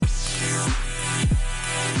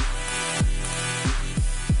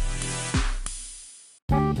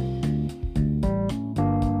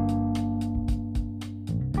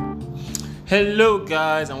Hello,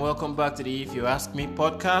 guys, and welcome back to the If You Ask Me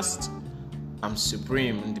podcast. I'm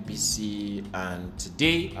Supreme in the BC, and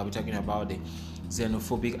today I'll be talking about the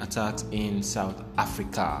xenophobic attacks in South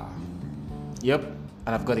Africa. Yep,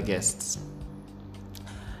 and I've got a guest.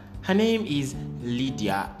 Her name is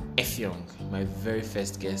Lydia Effiong, my very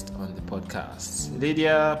first guest on the podcast.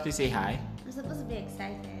 Lydia, please say hi. I'm supposed to be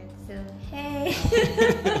excited, so hey.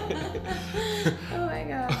 Oh my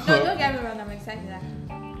god. No, don't get me wrong, I'm excited actually.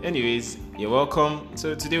 Anyways, you're welcome.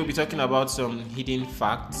 So today we'll be talking about some hidden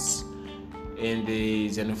facts in the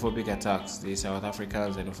xenophobic attacks, the South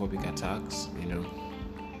African xenophobic attacks,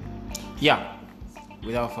 Yeah,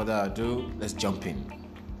 without further ado, let's jump in.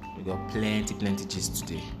 We got plenty gist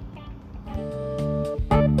today.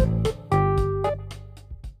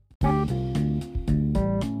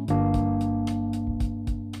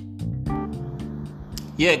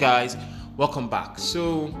 Yeah, guys, welcome back.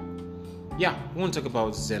 So, we want to talk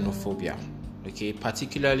about xenophobia, okay?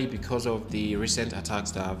 Particularly because of the recent attacks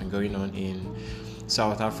that have been going on in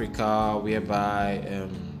South Africa, whereby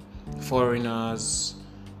foreigners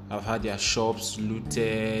have had their shops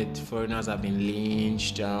looted, foreigners have been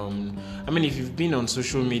lynched. If you've been on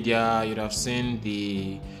social media, you'd have seen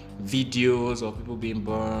the videos of people being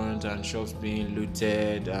burned and shops being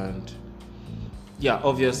looted, and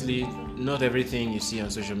obviously not everything you see on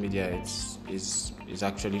social media is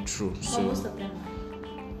actually true. So most of them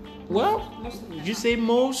would you say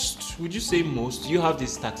most? Would you say most? You have the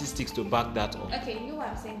statistics to back that up. Okay, you know why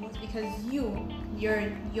I'm saying most? Because your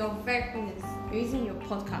very cool is you're using your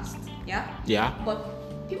podcast, yeah? Yeah.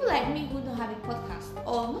 But people like me who don't have a podcast,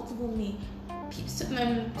 or not even me,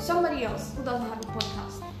 somebody else who doesn't have a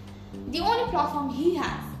podcast, the only platform he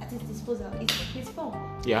has at his disposal is his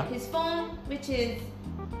phone. Yeah. His phone, which is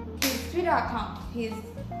his Twitter account, his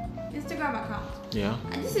Instagram account. Yeah.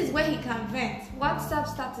 And this is where he can vent. WhatsApp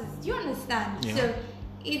status. Do you understand? Yeah. So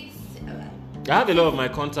it's. I have a lot of my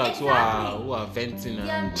contacts who are venting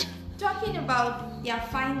and talking about their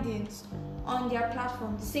findings on their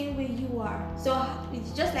platform the same way you are. So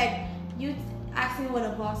it's just like you asking one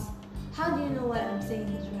of us, how do you know what I'm saying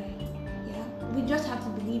is right? Yeah. We just have to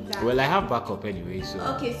believe that. Well, I have backup anyway, so.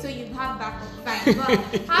 Okay, so you have backup, fine.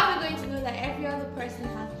 But how are we going to know that every other person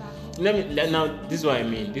has backup? Now, this is what I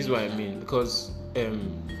mean. Because,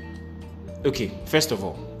 first of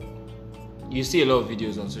all, you see a lot of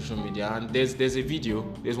videos on social media, and there's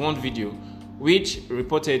one video, which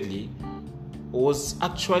reportedly was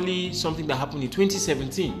actually something that happened in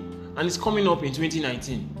 2017, and it's coming up in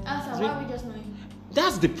 2019. So why are we just knowing?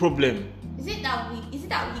 That's the problem. Is it that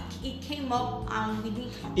it came up and we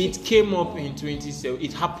didn't? It came up in 2017.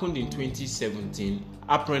 It happened in 2017.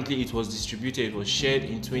 Apparently, it was distributed. It was shared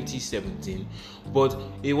in 2017, but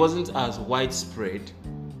it wasn't as widespread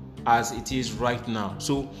as it is right now.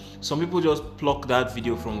 So some people just pluck that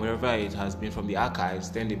video from wherever it has been, from the archives,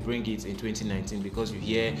 then they bring it in 2019 because you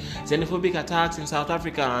hear xenophobic attacks in South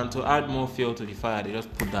Africa, and to add more fuel to the fire, they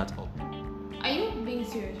just put that up. Are you being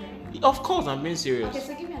serious right now? Of course, I'm being serious. Okay,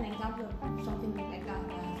 so give me an example of something like that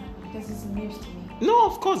because it's news to me. No,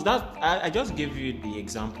 of course, I just gave you the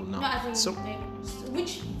example now. No, as in,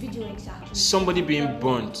 which video exactly? Somebody being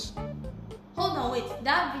burnt. Hold on, wait.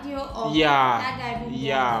 That video of that guy being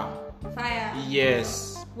burnt, fire.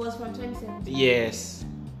 Yes. Was from 2017. Yes.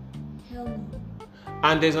 Hell no.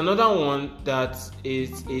 And there's another one that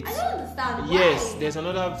it's. I don't understand. Yes, why? There's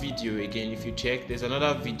another video again. If you check, there's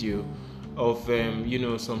another video of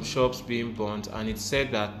some shops being burnt, and it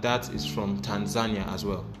said that is from Tanzania as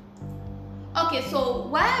well. Okay, so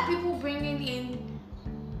why are people bringing in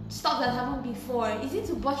stuff that happened before? Is it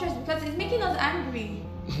to buttress because it's making us angry?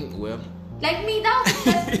 Well, like me, that was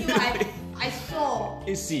the first video I saw.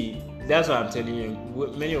 You see, that's what I'm telling you.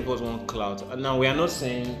 Many of us want clout. Now we're not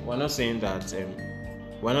saying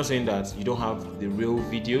that you don't have the real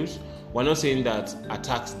videos. We're not saying that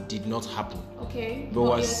attacks did not happen. Okay. But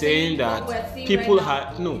we're saying that people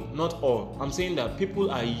right not all. I'm saying that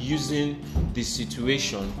people are using the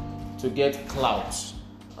situation to get clout.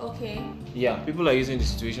 Okay. Yeah, people are using the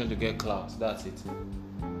situation to get clout. That's it.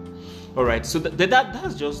 All right. So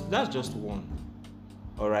that's just one.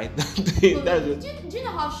 All right. Do you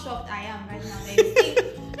know how shocked I am right now?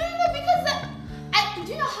 Because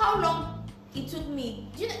do you know how long it took me?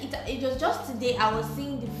 Do you know it was just today I was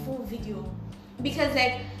seeing the full video, because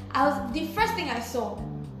the first thing I saw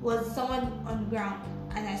was someone on the ground,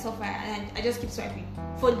 and I saw fire, and I just keep swiping.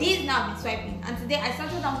 For days now I've been swiping, and today I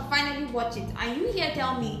settled down to finally watch it. And you here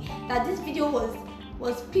tell me that this video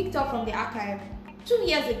was picked up from the archive 2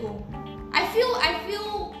 years ago. I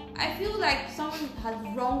feel like someone has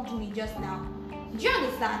wronged me just now. Do you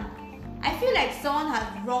understand? I feel like someone has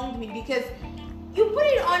wronged me because you put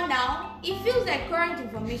it on now, it feels like current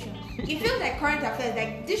information. It feels like current affairs,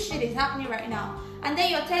 like this shit is happening right now. And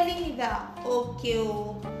then you're telling me that, okay,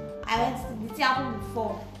 I went to, this happened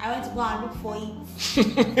before. I went to go and look for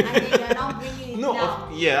it. And then you're now bringing it No,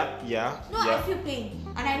 down. yeah. I feel pain.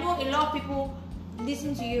 And I know a lot of people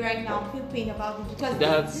listening to you right now feel pain about it because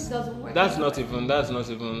this doesn't work. That's not even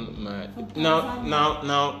my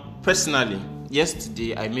now personally,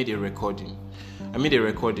 yesterday I made a recording.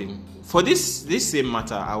 For this same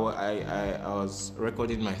matter. I was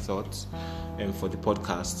recording my thoughts for the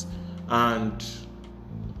podcast, and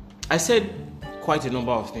I said quite a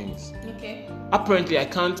number of things. Okay. Apparently I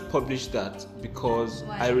can't publish that because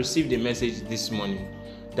Why? I received a message this morning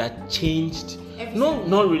that changed Everything.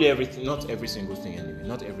 not really everything, not every single thing anyway,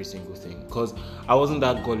 not every single thing, because I wasn't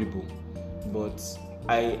that gullible, but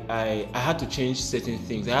I had to change certain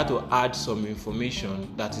things. I had to add some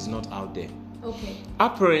information that is not out there. Okay.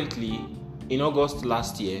 Apparently in August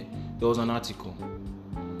last year there was an article.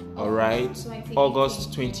 Alright, 2018.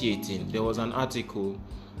 August 2018 there was an article,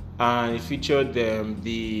 and it featured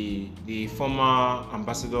the former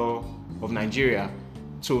ambassador of Nigeria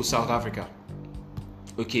to South Africa.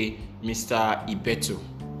 Okay, Mr. Ibeto.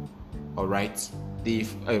 Alright, the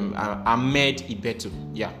Ahmed Ibeto.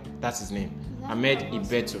 Yeah, that's his name. Ahmed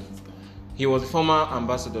Ibeto. He was the former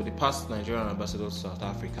ambassador, the past Nigerian ambassador to South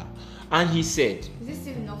Africa, and he said, Is this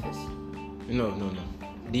still in office? no,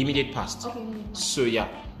 the immediate past. Okay.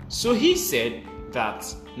 So he said that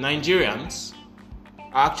Nigerians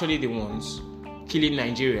are actually the ones killing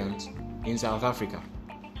Nigerians in South Africa.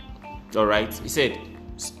 All right. He said,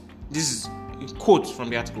 this is a quote from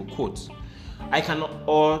the article, quote, "I can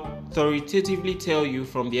authoritatively tell you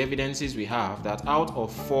from the evidences we have that out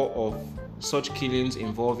of 4 of such killings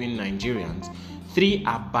involving Nigerians, 3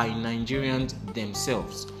 are by Nigerians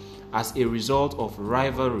themselves as a result of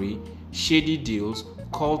rivalry, shady deals,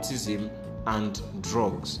 cultism, and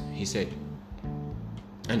drugs," he said.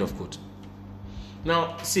 End of quote.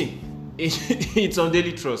 Now, see, it's on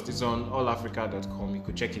Daily Trust. It's on allafrica.com. You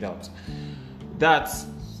could check it out. That's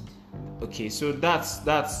okay. So that's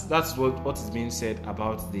what is being said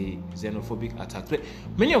about the xenophobic attacks. But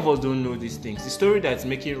many of us don't know these things. The story that's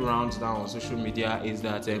making rounds now on social media is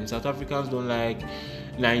that South Africans don't like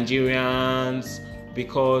Nigerians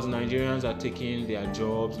because Nigerians are taking their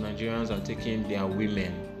jobs. Nigerians are taking their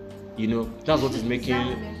women. You know, that's what is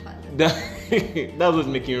making that's what's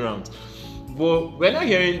making rounds. But we're not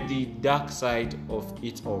hearing the dark side of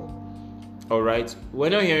it all. All right, we're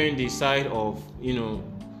not hearing the side of, you know,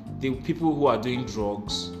 the people who are doing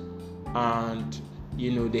drugs, and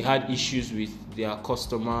you know they had issues with their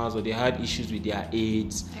customers or they had issues with their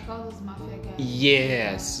aides. Like all those mafia guys.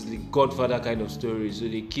 Yes, the Godfather kind of story. So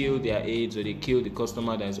they kill their aides or they kill the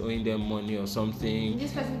customer that's owing them money or something.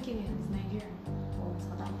 This person killing is Nigerian or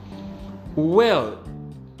South African? Well,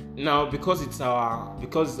 now because it's our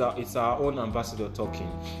own ambassador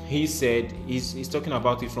talking, he said he's talking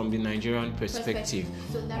about it from the Nigerian perspective.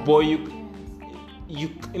 So that But you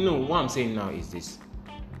know what I'm saying now is this: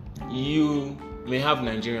 you may have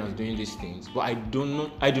Nigerians doing these things, but I do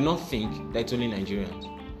not think that it's only Nigerians.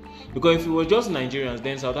 Because if it was just Nigerians,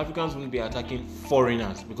 then South Africans wouldn't be attacking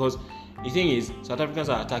foreigners. Because the thing is, South Africans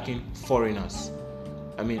are attacking foreigners.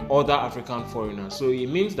 I mean, other African foreigners. So it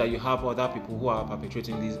means that you have other people who are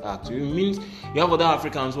perpetrating these acts. It means you have other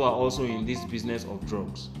Africans who are also in this business of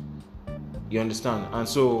drugs. You understand? And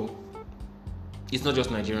so it's not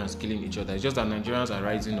just Nigerians killing each other. It's just that Nigerians are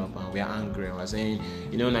rising up and we are angry. We're saying,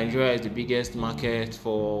 you know, Nigeria is the biggest market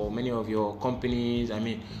for many of your companies. I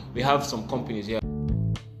mean, we have some companies here.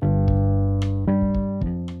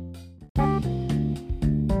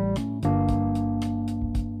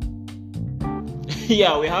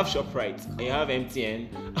 Yeah, we have ShopRite. We have MTN.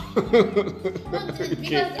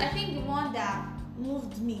 Because I think the one that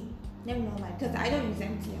moved me, let me know why, because I don't use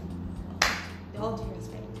MTN. With all due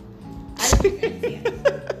respect, I don't use MTN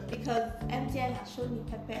because MTN has shown me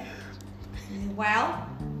pepper in a while.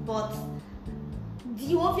 But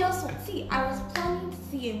the obvious one, see, I was planning to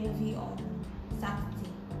see a movie on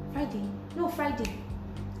Friday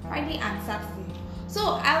and Saturday.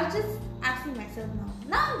 So I was just asking myself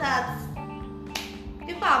now that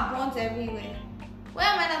people are burnt everywhere, where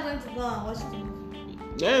am I not going to go and watch the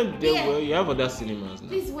movie? Well, you have other cinemas now.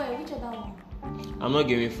 Please, where? Which other one? I'm not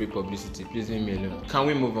giving free publicity. Please leave me alone. Can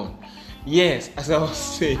we move on? Yes, as I was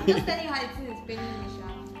saying. I'm just telling you how it is paying me.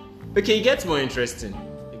 Okay, it gets more interesting.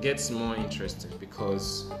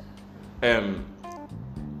 Because,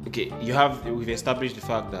 we've established the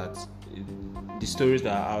fact that the stories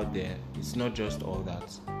that are out there, it's not just all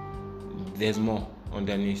that. There's more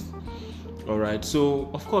underneath. All right. So,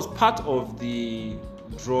 of course, part of the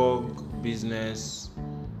drug business,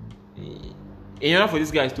 in order for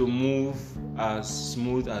these guys to move as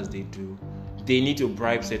smooth as they do, they need to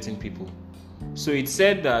bribe certain people. So it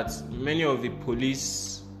said that many of the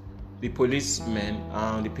policemen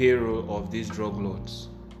are on the payroll of these drug lords.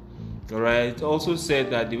 All right. It also said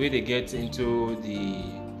that the way they get into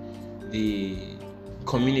the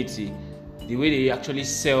community, the way they actually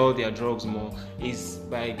sell their drugs more is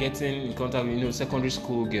by getting in contact with secondary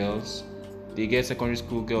school girls. They get secondary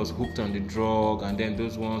school girls hooked on the drug, and then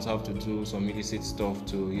those ones have to do some illicit stuff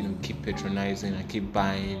to keep patronizing and keep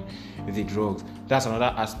buying the drugs. That's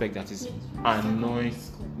another aspect that is annoying.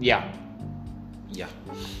 Yeah.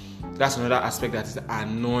 That's another aspect that is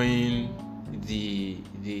annoying the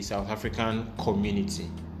South African community.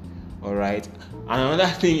 All right. Another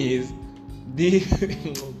thing is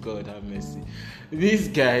oh God have mercy. These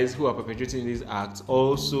guys who are perpetrating these acts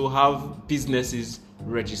also have businesses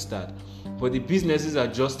registered, but the businesses are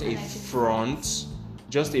just a front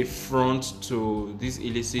to this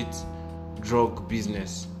illicit drug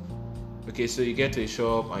business. Okay, so you get to a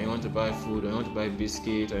shop and you want to buy food, or you want to buy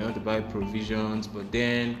biscuits, or you want to buy provisions, but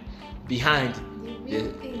then behind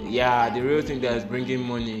the real thing that is bringing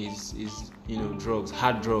money is drugs,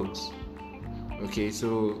 hard drugs. Okay,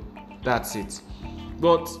 so that's it.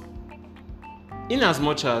 But in as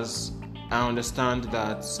much as I understand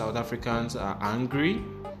that South Africans are angry,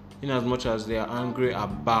 in as much as they are angry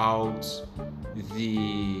about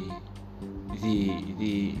the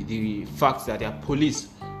fact that their police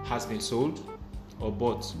has been sold or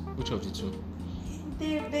bought, which of the two?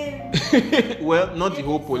 Well, not the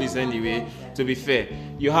whole police anyway. To be fair,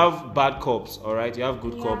 you have bad cops, all right. You have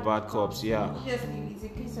good cop, bad cops. Yeah. Obviously, it's a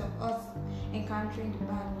case of us encountering the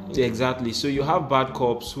bad ones. Exactly. So you have bad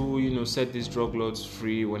cops who set these drug lords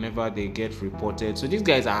free whenever they get reported. So these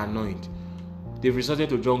guys are annoyed. They've resorted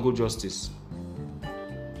to jungle justice,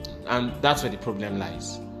 and that's where the problem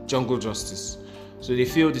lies. Jungle justice. So they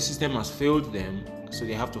feel the system has failed them, so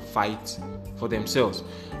they have to fight for themselves.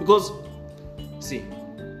 Because see,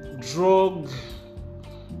 drugs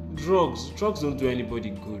don't do anybody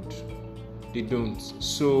good. They don't.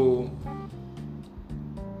 So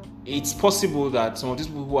it's possible that some of these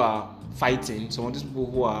people who are fighting, some of these people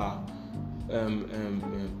who are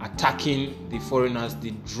attacking the foreigners,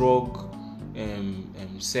 the drug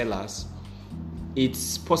sellers,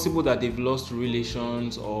 it's possible that they've lost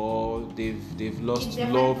relations or they've lost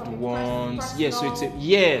loved ones. Yes,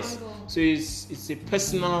 so it's a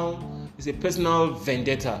personal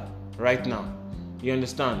vendetta right now. You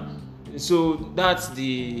understand? So that's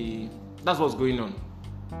what's going on.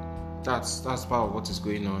 That's part of what is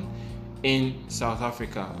going on in South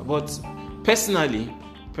Africa. But personally,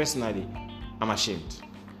 I'm ashamed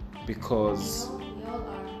because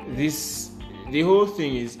the whole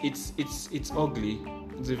thing is it's ugly.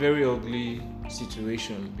 It's a very ugly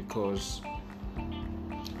situation because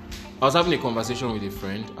I was having a conversation with a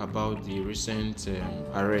friend about the recent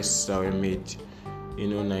arrests that were made.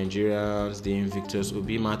 Nigerians, the Invictus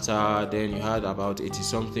Obi matter. Then you had about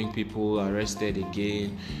 80-something people arrested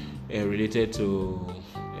again related to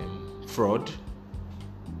fraud.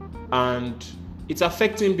 And it's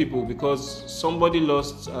affecting people because somebody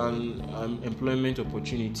lost an employment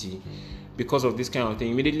opportunity because of this kind of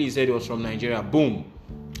thing. Immediately he said it was from Nigeria. Boom.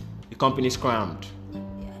 The company scrammed.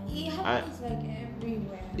 It happens like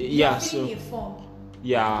everywhere. Yeah, so a form.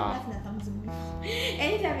 Yeah.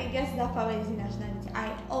 Anytime it gets to that part where you see nationality,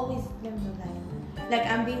 I always let them know that. Like,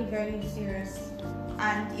 I'm being very serious,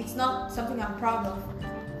 and it's not something I'm proud of.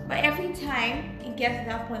 But every time it gets to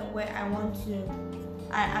that point where I'm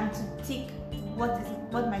to tick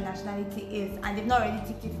what my nationality is, and they've not already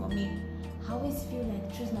ticked it for me, I always feel like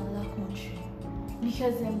choosing another country,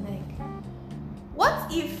 because I'm like, what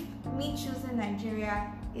if me choosing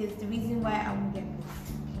Nigeria is the reason why I won't get this?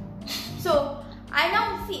 So I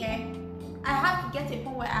now see I have to get to a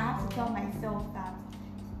point where I have to tell myself that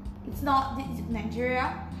it's not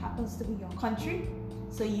Nigeria happens to be your country,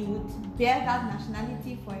 so you would bear that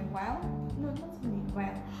nationality for a while. No, not even a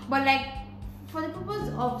while, but like for the purpose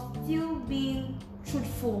of still being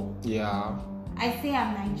truthful. Yeah. I say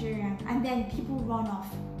I'm Nigerian, and then people run off.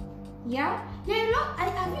 Yeah, there are a lot.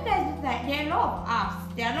 Have you guys looked at? There are a lot of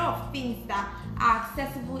apps. There are a lot of things that are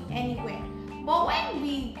accessible anywhere. But when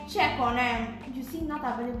we check on them, you see not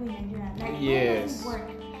available in Nigeria. Like, it doesn't work.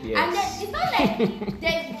 Yes. And then it's not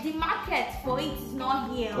like the market for it is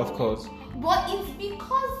not here. Of course. But it's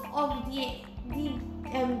because of the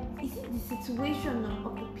is it the situation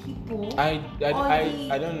of the people? I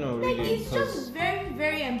don't know really. Like, it's just very,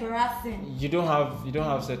 very embarrassing. You don't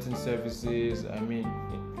have certain services. I mean,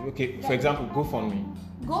 Okay, for example, GoFundMe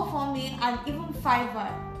and even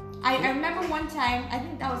Fiverr. I remember one time, I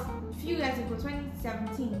think that was a few years ago,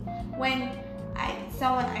 2017, when I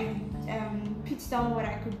pitched someone what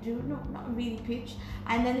I could do. No, not really pitch.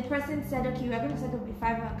 And then the person said, okay, we're going to set up a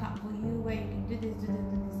Fiverr account for you where you can do this.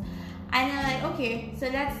 And I'm like, okay, so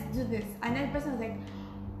let's do this. And then the person was like,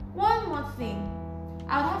 one more thing.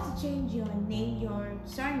 I would have to change your name, your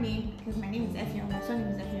surname, because my name is Effiong, my surname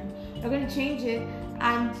is Effiong. We're going to change it,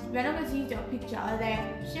 and we're not going to use your picture. I was like,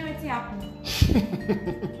 sure, what's happening?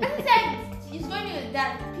 And he said, it's going to,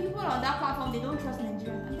 that people on that platform, they don't trust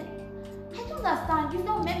Nigerians. I'm like, I don't understand. You've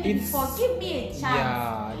not met me before. Give me a chance.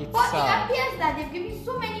 Yeah, it's but sad. it appears that they've given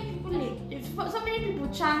so many people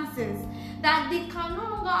chances that they can no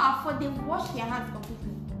longer afford. They've washed their hands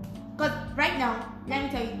completely. Because right now, let me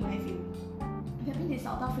tell you what I feel. If you've been to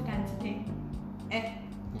South Africa today,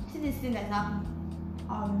 see this thing that's happening,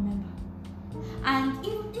 I'll remember. And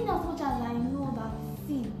even in as much as I know that,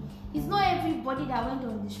 see, it's not everybody that went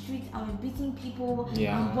on the streets and were beating people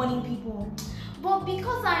and burning people. But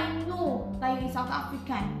because I know that you're South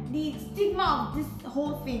African, the stigma of this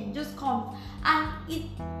whole thing just comes, and it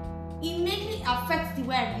immediately affects the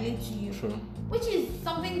way I relate to you. True. Which is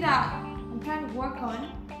something that I'm trying to work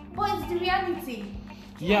on, but it's the reality.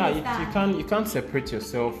 Yeah, you can't separate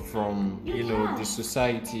yourself from You know can't. the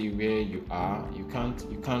society where you are. You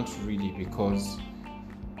can't really, because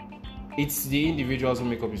it's the individuals who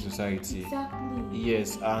make up the society. Exactly.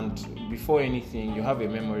 Yes, and before anything, you have a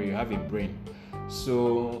memory, you have a brain.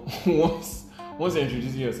 So once you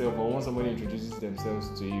introduce yourself, or once somebody introduces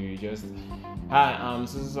themselves to you, you just, hi, I'm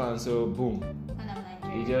so and so, boom. And I'm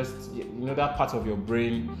Nigerian. You just, that part of your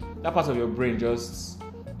brain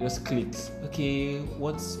just clicks. Okay,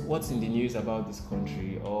 what's in the news about this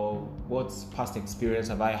country, or what past experience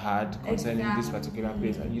have I had concerning this particular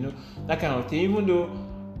place, and that kind of thing. Even though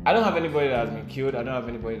I don't have anybody that has been killed, I don't have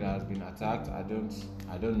anybody that has been attacked, I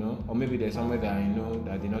don't know, or maybe there's somewhere that I know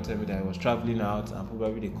that did not tell me that I was traveling out and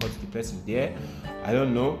probably they caught the person there. I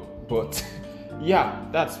don't know, but yeah,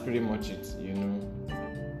 that's pretty much it.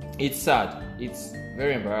 It's sad, it's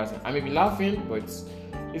very embarrassing. I may be laughing, but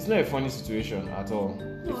it's not a funny situation at all.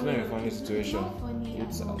 It's not a funny situation. It's not funny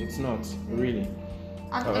at all. It's not really.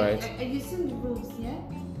 And all right. Have you seen the rules? Yeah.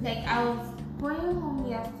 Like I was going home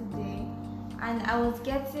yesterday, and I was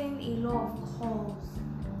getting a lot of calls.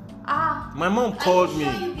 My mom called me.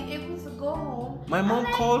 Are you sure you'll be able to go home? My mom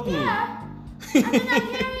called me. Yeah. And then I'm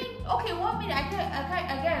hearing, okay, 1 minute,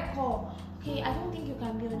 I get a call. Okay, I don't think you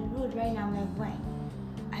can be on the road right now. I'm like, why?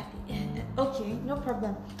 Okay, no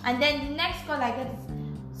problem. And then the next call I get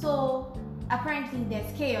is, so apparently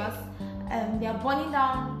there's chaos. They are burning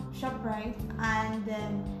down ShopRite, and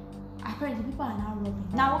apparently people are now robbing.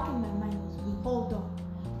 Now what came in my mind was,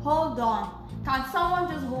 hold on. Can someone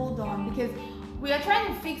just hold on? Because we are trying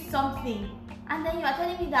to fix something, and then you are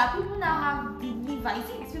telling me that people now have the liver. You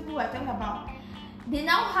see these people we are talking about, they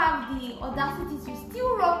now have the audacity to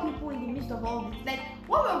still rob people in the midst of all this. Like,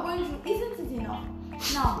 what we're going through, isn't it enough?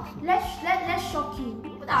 Now, let's shock you.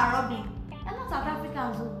 People that are robbing, they're not South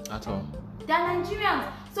Africans At all. they're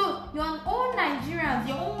Nigerians. So your own Nigerians,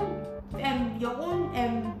 your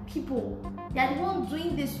own people, they're the ones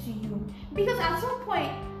doing this to you. Because at some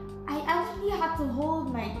point, I actually had to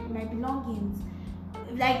hold my belongings,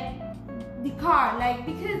 like the car, like,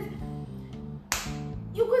 because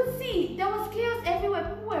you could see there was chaos everywhere.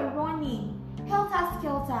 People were running,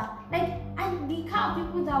 helter-skelter, like, and the kind of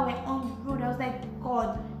people that were on the road, I was like,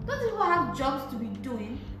 God, those people have jobs to be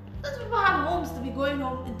doing. Those people have homes to be going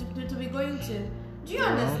home to be going to. Do you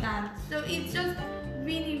understand? So it's just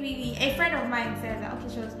really, really. A friend of mine said that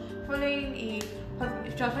she was following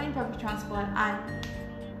public transport, and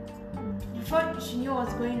before she knew what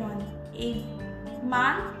was going on, a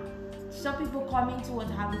man saw people coming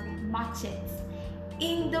towards her with machetes.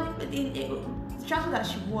 In the transport that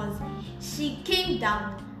she was, she came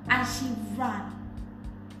down and she ran.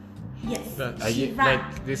 Yes, she ran.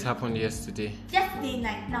 Like this happened yesterday. Yesterday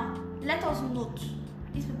night. Now, let us note,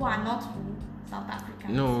 these people are not from South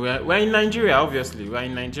Africa. No, we're in Nigeria, obviously.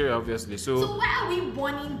 So why are we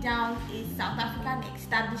burning down a South African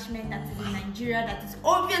establishment that is in Nigeria, that is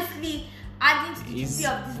obviously adding to the beauty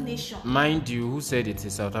of this nation? Mind you, who said it's a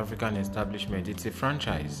South African establishment? It's a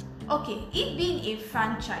franchise. Okay, it being a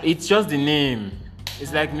franchise. It's just the name.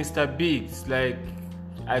 It's like Mr. Biggs. Like,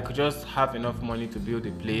 I could just have enough money to build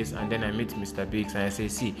a place, and then I meet Mr. Biggs and I say,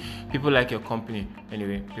 see, people like your company.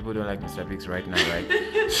 Anyway, people don't like Mr. Biggs right now, right?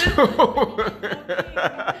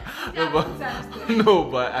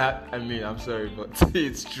 But I mean, I'm sorry, but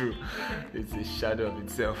it's true. It's a shadow of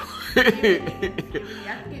itself. I think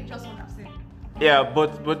it's just what I've said. Yeah,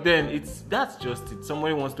 but then that's just it.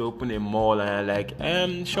 Somebody wants to open a mall and like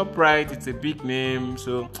ShopRite, it's a big name,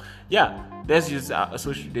 so yeah, let's use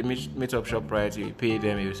they meet up ShopRite. You pay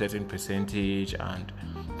them a certain percentage, and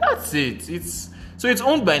that's it. It's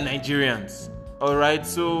owned by Nigerians, all right.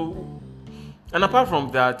 So, and apart from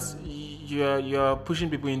that, you're pushing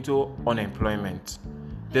people into unemployment.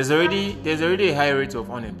 There's already a high rate of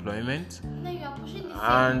unemployment. No, you are pushing the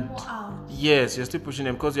And people out. yes, you're still pushing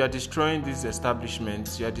them because you are destroying these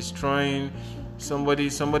establishments. You are destroying somebody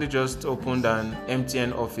just opened an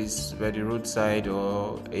MTN office by the roadside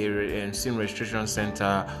or a SIM registration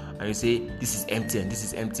center, and you say this is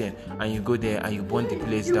MTN, and you go there and you burn the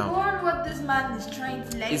place You down. want what this man is trying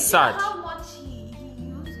to like. It's sad. How much he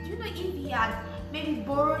used? Do you know if he had maybe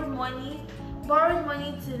borrowed money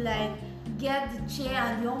to like get the chair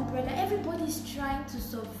and the umbrella? Everybody's trying to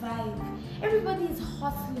survive. Everybody is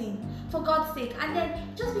hustling, for God's sake. And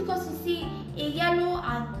then just because you see a yellow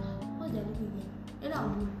and what they're looking at, yellow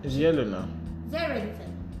and blue. It's yellow now. Is that red?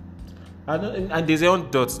 I don't, and there's one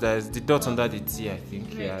dot. There's the dot under the T. I think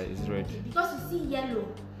Red. yeah, it's red. Okay, because you see yellow,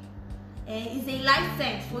 is a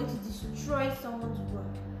license for you to destroy someone's work.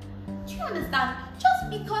 Do you understand? Just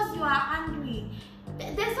because you are angry,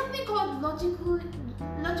 there's something called logical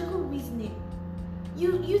reasoning.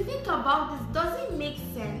 You think about this. Does it make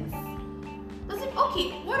sense?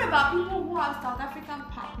 Okay? What about people who have South African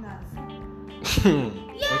partners?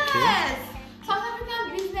 Yes, Okay. South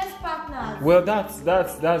African business partners. Well, that's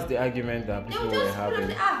the argument that people They'll were just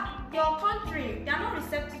having. your country, they're not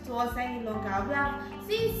receptive to us any longer.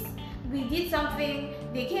 Since we did something,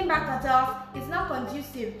 they came back at us, it's not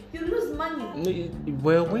conducive. You lose money.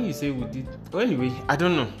 Well, when you say we did, well, anyway, I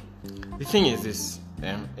don't know. The thing is this: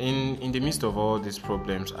 in the midst of all these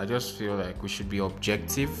problems, I just feel like we should be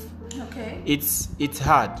objective. Okay. It's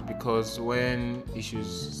hard because when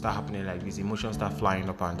issues start happening like this, emotions start flying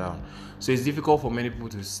up and down. So it's difficult for many people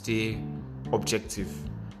to stay objective.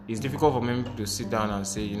 It's difficult for many people to sit down and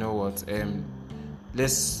say, you know what,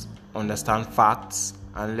 let's understand facts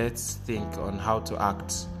and let's think on how to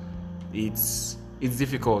act. It's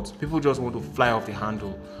difficult. People just want to fly off the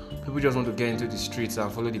handle. People just want to get into the streets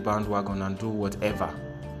and follow the bandwagon and do whatever.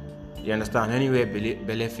 You understand? Anywhere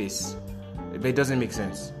belly face. But it doesn't make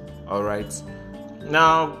sense. Alright.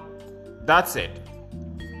 Now, that said,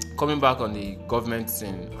 coming back on the government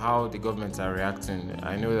scene, how the governments are reacting,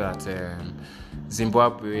 I know that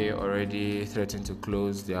Zimbabwe already threatened to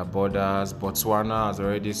close their borders. Botswana has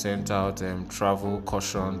already sent out travel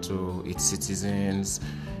caution to its citizens.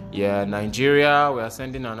 Yeah, Nigeria, we are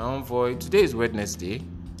sending an envoy. Today is Wednesday.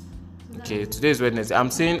 Okay, today is Wednesday.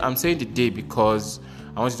 I'm saying the day because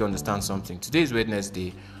I want you to understand something. Today is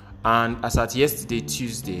Wednesday, and as at yesterday,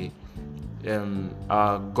 Tuesday,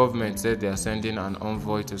 our government said they are sending an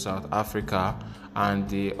envoy to South Africa, and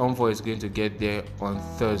the envoy is going to get there on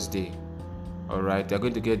Thursday. All right, they're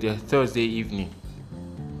going to get there Thursday evening.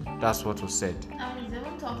 That's what was said. They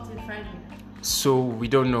won't talk till Friday. So we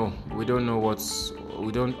don't know. We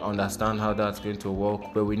don't understand how that's going to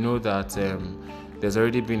work, but we know that there's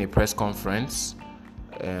already been a press conference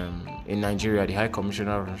in Nigeria. The High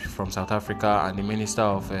Commissioner from South Africa and the Minister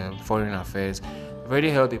of Foreign Affairs have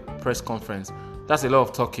already held a press conference. That's a lot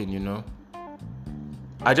of talking, you know.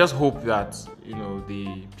 I just hope that, you know,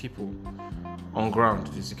 the people on ground,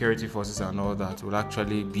 the security forces and all that, will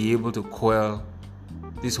actually be able to quell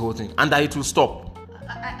this whole thing and that it will stop.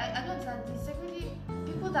 I don't understand. The security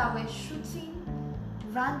people that were shooting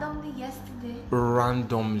randomly yesterday.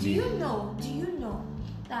 Randomly. Do you know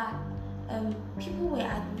that people were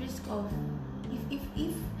at risk of,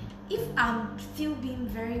 if I'm still being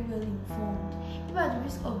very well informed, people were at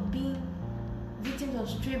risk of being victims of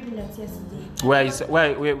stray bullets yesterday.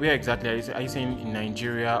 Where exactly are you saying in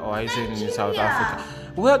Nigeria or are you saying in South Africa?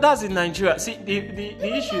 Well, that's in Nigeria. See,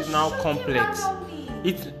 the issue is now complex.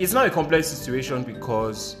 It's not a complex situation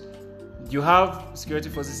because you have security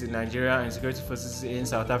forces in Nigeria and security forces in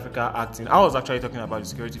South Africa acting. I was actually talking about the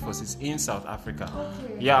security forces in South Africa.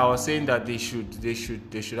 Okay. Yeah, I was saying that they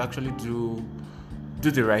should actually do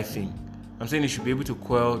the right thing. I'm saying they should be able to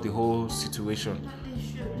quell the whole situation.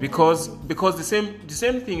 Because the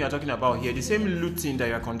same thing you're talking about here, the same looting that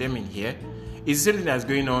you're condemning here, is the same thing that's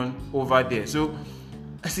going on over there. So,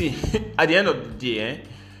 see, at the end of the day,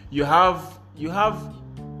 you have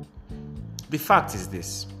the fact is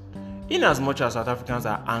this. In as much as South Africans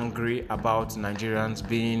are angry about Nigerians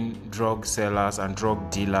being drug sellers and drug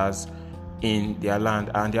dealers in their land,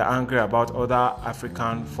 and they're angry about other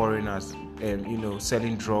African foreigners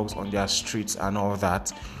selling drugs on their streets and all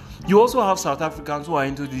that, You also have South Africans who are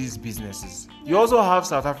into these businesses. You also have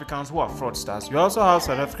South Africans who are fraudsters. You also have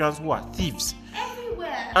South Africans who are thieves.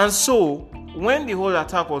 Everywhere. And so, when the whole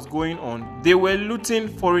attack was going on, they were looting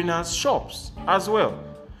foreigners' shops as well.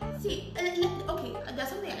 See, okay, there's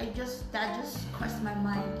something that just crossed my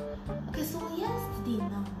mind. Okay, so yesterday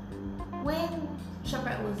now, when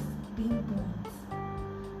ShopRite was being bombed,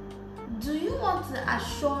 do you want to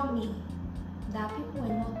assure me that people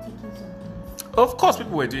were not taking something? Of course,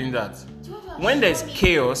 people were doing that. When there's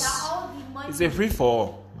chaos, it's a free for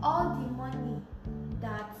all. All the money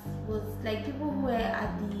that was like people who were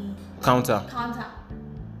at the counter,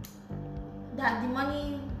 that the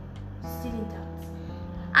money still intact.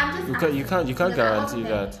 I'm just you can't guarantee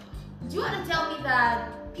that. Do you want to tell me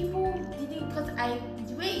that people didn't, because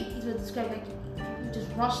the way it was described, like you just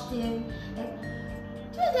rushed in, like,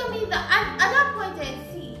 do you want to tell me that at that point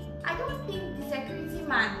see, I don't think the security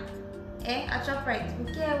man at ShopRite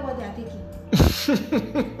will care what they are taking.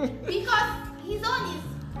 Because his own is,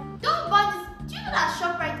 don't buy this. Do you know that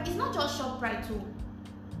ShopRite is not just ShopRite too?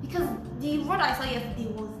 Because the road I saw yesterday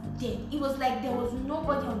was dead. It was like there was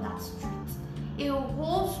nobody on that street. A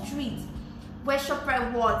whole street where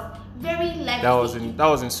ShopRite was very like that was in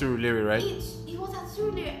Surulere, right? It was at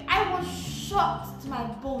Surulere. I was shocked to my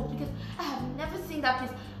bones because I have never seen that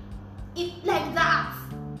place. It like that.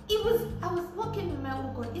 I was walking with my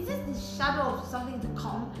own God. Is this the shadow of something to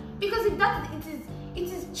come? Because if that it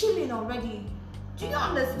is chilling already. Do you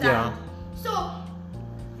understand? Yeah. So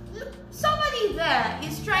somebody there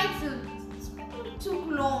is trying to took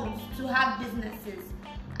loans to have businesses.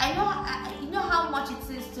 I know how much it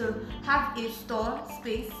is to have a store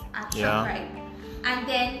space at ShopRite, and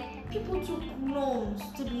then people took loans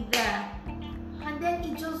to be there, and then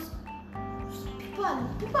it just people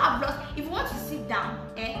have lost. If you want to sit down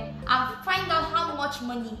and find out how much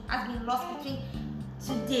money has been lost between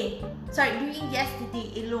during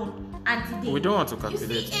yesterday alone and today, we don't want to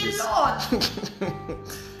calculate you see this. A lot.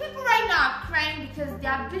 People right now are crying because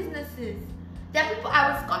their businesses. There are people.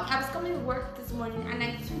 I was coming to work this morning and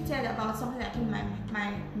I tweeted about something that came in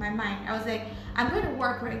my mind. I was like, I'm going to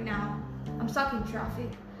work right now. I'm stuck in traffic,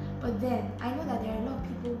 but then I know that there are a lot of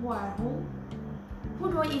people who are at home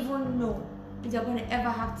who don't even know if they're going to ever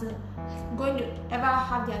have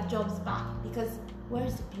their jobs back, because where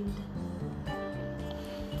is the building?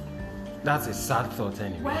 That's a sad thought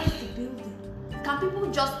anyway. Where is the building? Can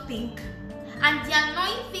people just think? And the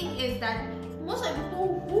annoying thing is that most of the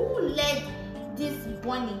people who led this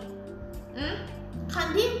bunny,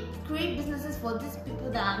 can they create businesses for these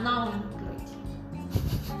people that are now unemployed?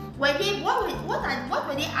 What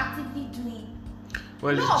were they actively doing?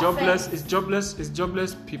 Well, it's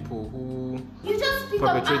jobless people who you just pick up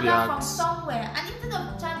perpetrate the anger from acts somewhere, and instead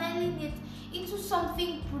of channeling it into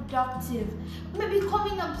something productive, maybe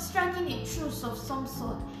coming up striking a truce of some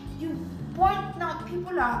sort, you point now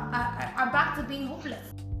people are back to being hopeless.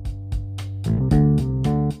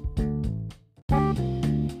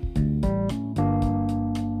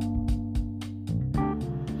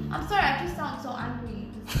 I'm sorry, I just sound so angry.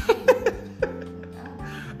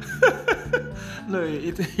 No,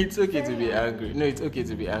 it's okay to be angry. No, it's okay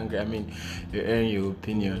to be angry. I mean, you earn your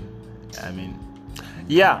opinion. I mean,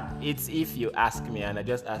 yeah, it's if you ask me, and I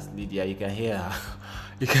just asked Lydia. You can hear her.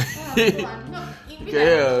 You can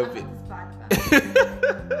hear her.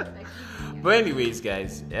 But anyways,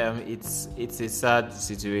 guys, it's a sad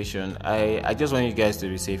situation. I just want you guys to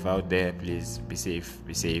be safe out there. Please be safe.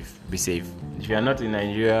 If you are not in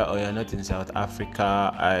Nigeria or you're not in South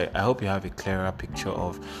Africa, I hope you have a clearer picture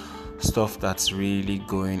of stuff that's really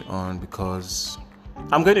going on, because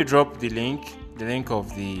I'm going to drop the link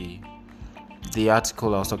of the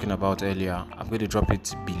article I was talking about earlier. I'm going to drop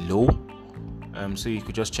it below, so you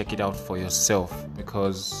could just check it out for yourself,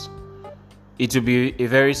 because it will be a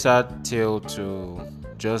very sad tale to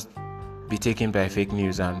just be taken by fake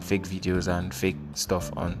news and fake videos and fake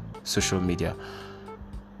stuff on social media.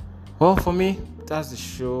 Well, for me, that's the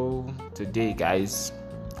show today, guys.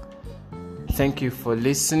 Thank you for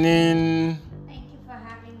listening. Thank you for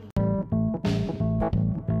having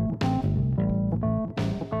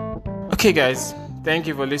me. Okay, guys. Thank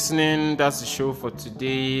you for listening. That's the show for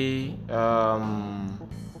today. I'll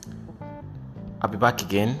be back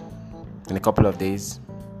again in a couple of days.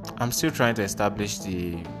 I'm still trying to establish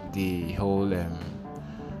the whole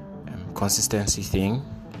consistency thing.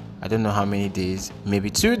 I don't know how many days,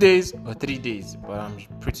 maybe 2 days or 3 days, but I'm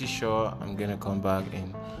pretty sure I'm gonna come back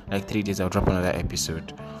in like 3 days. I'll drop another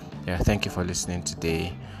episode. Yeah, thank you for listening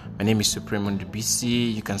today. My name is Supreme on the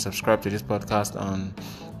BC. You can subscribe to this podcast on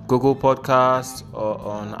Google Podcasts or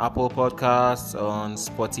on Apple Podcasts, on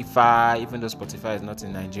Spotify, even though Spotify is not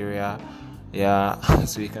in Nigeria. Yeah,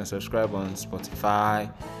 so you can subscribe on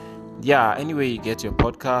Spotify. Yeah, anyway you get your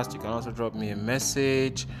podcast. You can also drop me a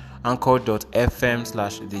message,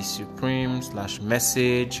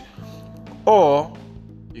 anchor.fm/thesupreme/message, or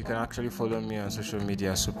you can actually follow me on social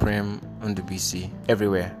media, Supreme BC,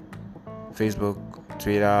 everywhere. Facebook,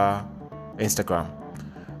 Twitter, Instagram.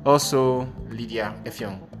 Also, Lydia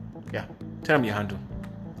Effiong. Yeah, tell me your handle.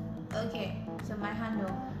 Okay, so my handle.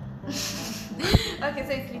 Okay,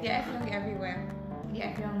 so it's Lydia Effiong everywhere.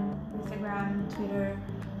 Lydia Effiong, Instagram, Twitter,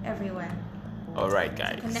 everywhere. All right,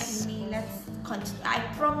 guys. Connect with me. Let's continue. I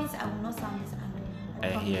promise I will not sound this angry. I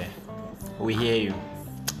hear. We hear you.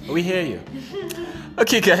 We hear you.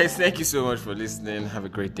 Okay, guys. Thank you so much for listening. Have a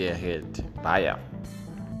great day ahead. Bye.